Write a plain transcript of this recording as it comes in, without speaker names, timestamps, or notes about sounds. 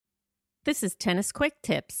This is Tennis Quick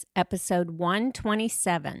Tips, episode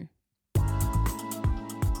 127.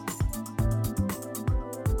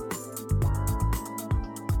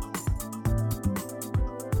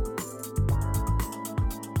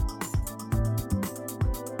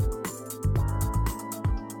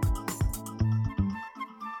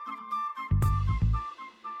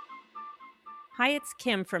 Hi, it's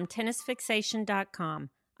Kim from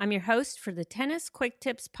TennisFixation.com. I'm your host for the Tennis Quick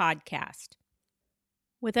Tips podcast.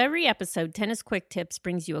 With every episode, Tennis Quick Tips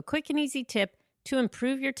brings you a quick and easy tip to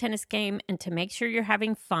improve your tennis game and to make sure you're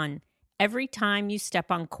having fun every time you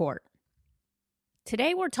step on court.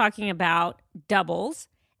 Today, we're talking about doubles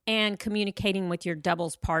and communicating with your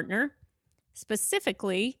doubles partner.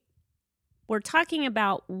 Specifically, we're talking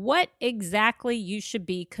about what exactly you should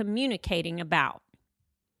be communicating about.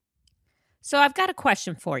 So I've got a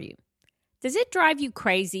question for you. Does it drive you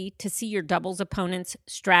crazy to see your doubles opponents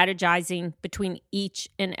strategizing between each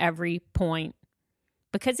and every point?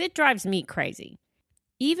 Because it drives me crazy.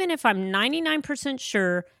 Even if I'm 99%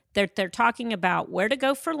 sure that they're talking about where to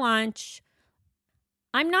go for lunch,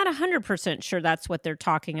 I'm not 100% sure that's what they're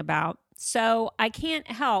talking about. So I can't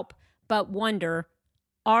help but wonder,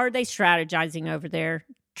 are they strategizing over there,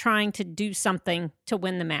 trying to do something to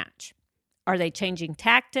win the match? Are they changing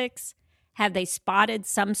tactics? Have they spotted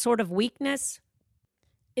some sort of weakness?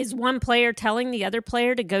 Is one player telling the other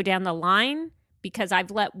player to go down the line because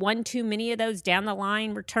I've let one too many of those down the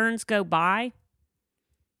line returns go by?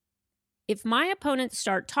 If my opponents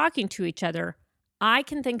start talking to each other, I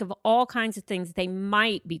can think of all kinds of things they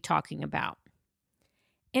might be talking about.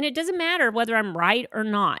 And it doesn't matter whether I'm right or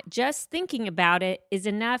not. Just thinking about it is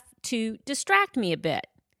enough to distract me a bit.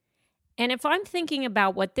 And if I'm thinking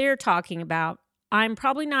about what they're talking about, I'm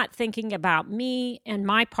probably not thinking about me and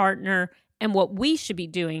my partner and what we should be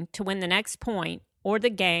doing to win the next point or the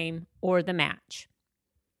game or the match.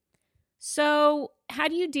 So, how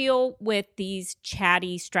do you deal with these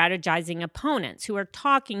chatty, strategizing opponents who are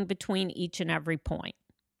talking between each and every point?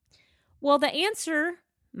 Well, the answer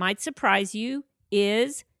might surprise you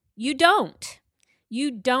is you don't.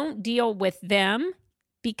 You don't deal with them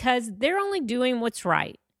because they're only doing what's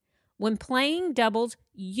right. When playing doubles,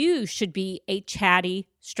 you should be a chatty,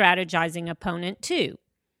 strategizing opponent too.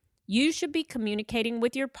 You should be communicating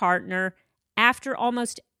with your partner after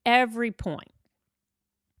almost every point.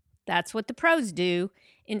 That's what the pros do.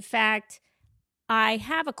 In fact, I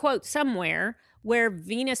have a quote somewhere where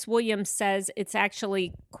Venus Williams says it's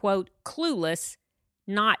actually, quote, clueless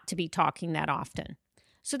not to be talking that often.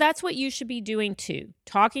 So that's what you should be doing too,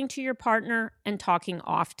 talking to your partner and talking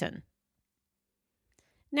often.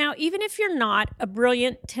 Now, even if you're not a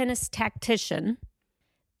brilliant tennis tactician,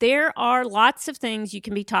 there are lots of things you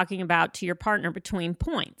can be talking about to your partner between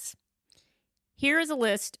points. Here is a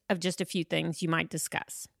list of just a few things you might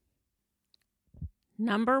discuss.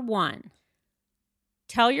 Number 1,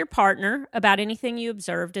 tell your partner about anything you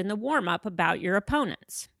observed in the warm-up about your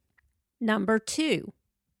opponents. Number 2,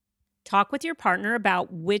 talk with your partner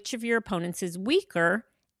about which of your opponents is weaker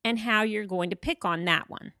and how you're going to pick on that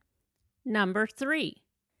one. Number 3,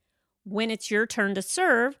 when it's your turn to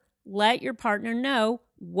serve, let your partner know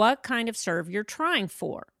what kind of serve you're trying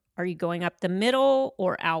for. Are you going up the middle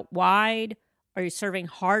or out wide? Are you serving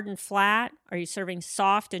hard and flat? Are you serving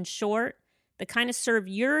soft and short? The kind of serve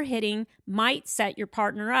you're hitting might set your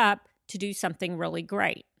partner up to do something really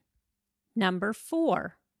great. Number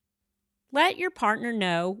 4, let your partner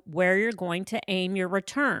know where you're going to aim your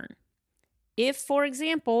return. If, for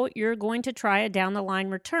example, you're going to try a down-the-line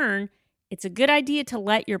return, it's a good idea to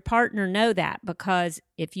let your partner know that, because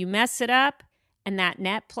if you mess it up and that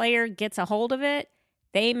net player gets a hold of it,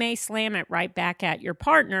 they may slam it right back at your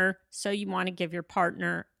partner, so you want to give your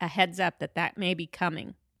partner a heads up that may be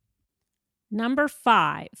coming. Number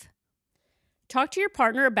 5, talk to your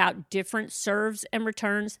partner about different serves and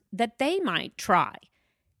returns that they might try.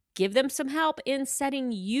 Give them some help in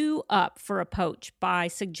setting you up for a poach by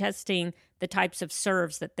suggesting the types of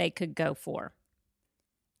serves that they could go for.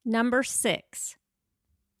 Number 6,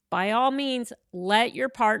 by all means, let your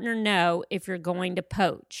partner know if you're going to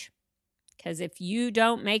poach. Because if you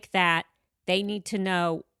don't make that, they need to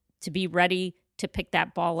know to be ready to pick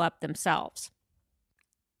that ball up themselves.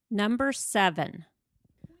 Number 7,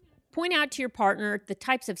 point out to your partner the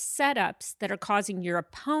types of setups that are causing your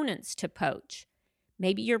opponents to poach.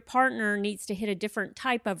 Maybe your partner needs to hit a different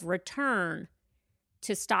type of return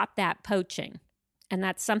to stop that poaching. And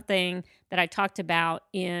that's something that I talked about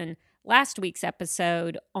in last week's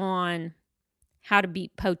episode on how to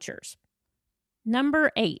beat poachers. Number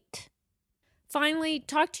 8, finally,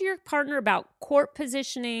 talk to your partner about court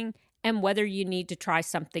positioning and whether you need to try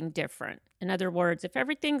something different. In other words, if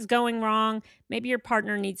everything's going wrong, maybe your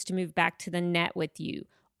partner needs to move back to the net with you.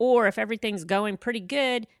 Or if everything's going pretty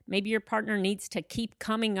good, maybe your partner needs to keep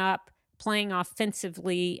coming up, playing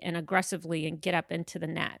offensively and aggressively and get up into the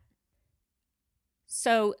net.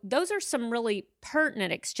 So those are some really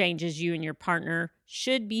pertinent exchanges you and your partner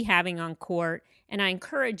should be having on court. And I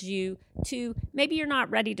encourage you to, maybe you're not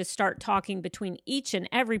ready to start talking between each and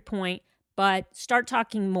every point, but start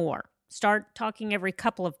talking more. Start talking every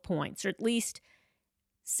couple of points, or at least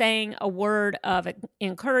saying a word of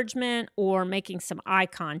encouragement or making some eye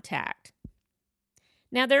contact.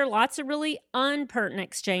 Now, there are lots of really unpertinent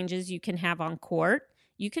exchanges you can have on court.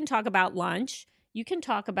 You can talk about lunch. You can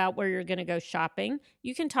talk about where you're going to go shopping.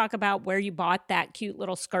 You can talk about where you bought that cute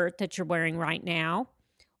little skirt that you're wearing right now.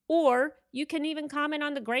 Or you can even comment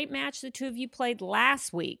on the great match the two of you played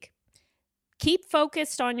last week. Keep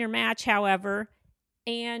focused on your match, however,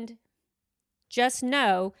 and just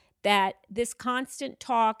know that this constant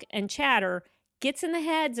talk and chatter gets in the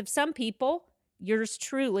heads of some people, yours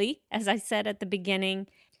truly, as I said at the beginning,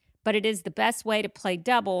 but it is the best way to play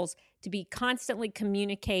doubles, to be constantly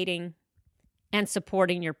communicating and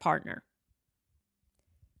supporting your partner.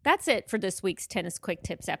 That's it for this week's Tennis Quick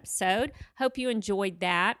Tips episode. Hope you enjoyed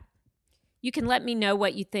that. You can let me know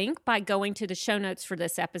what you think by going to the show notes for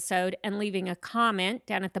this episode and leaving a comment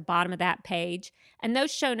down at the bottom of that page. And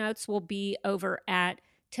those show notes will be over at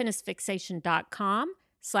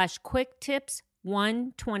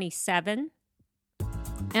tennisfixation.com/quicktips127.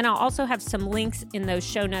 And I'll also have some links in those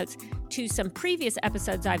show notes to some previous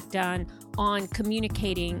episodes I've done on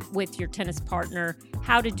communicating with your tennis partner,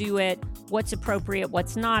 how to do it, what's appropriate,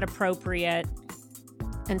 what's not appropriate.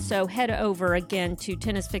 And so head over again to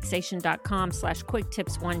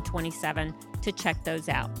tennisfixation.com/quicktips127 to check those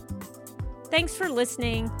out. Thanks for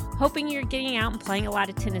listening. Hoping you're getting out and playing a lot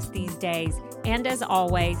of tennis these days. And as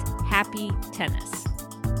always, happy tennis.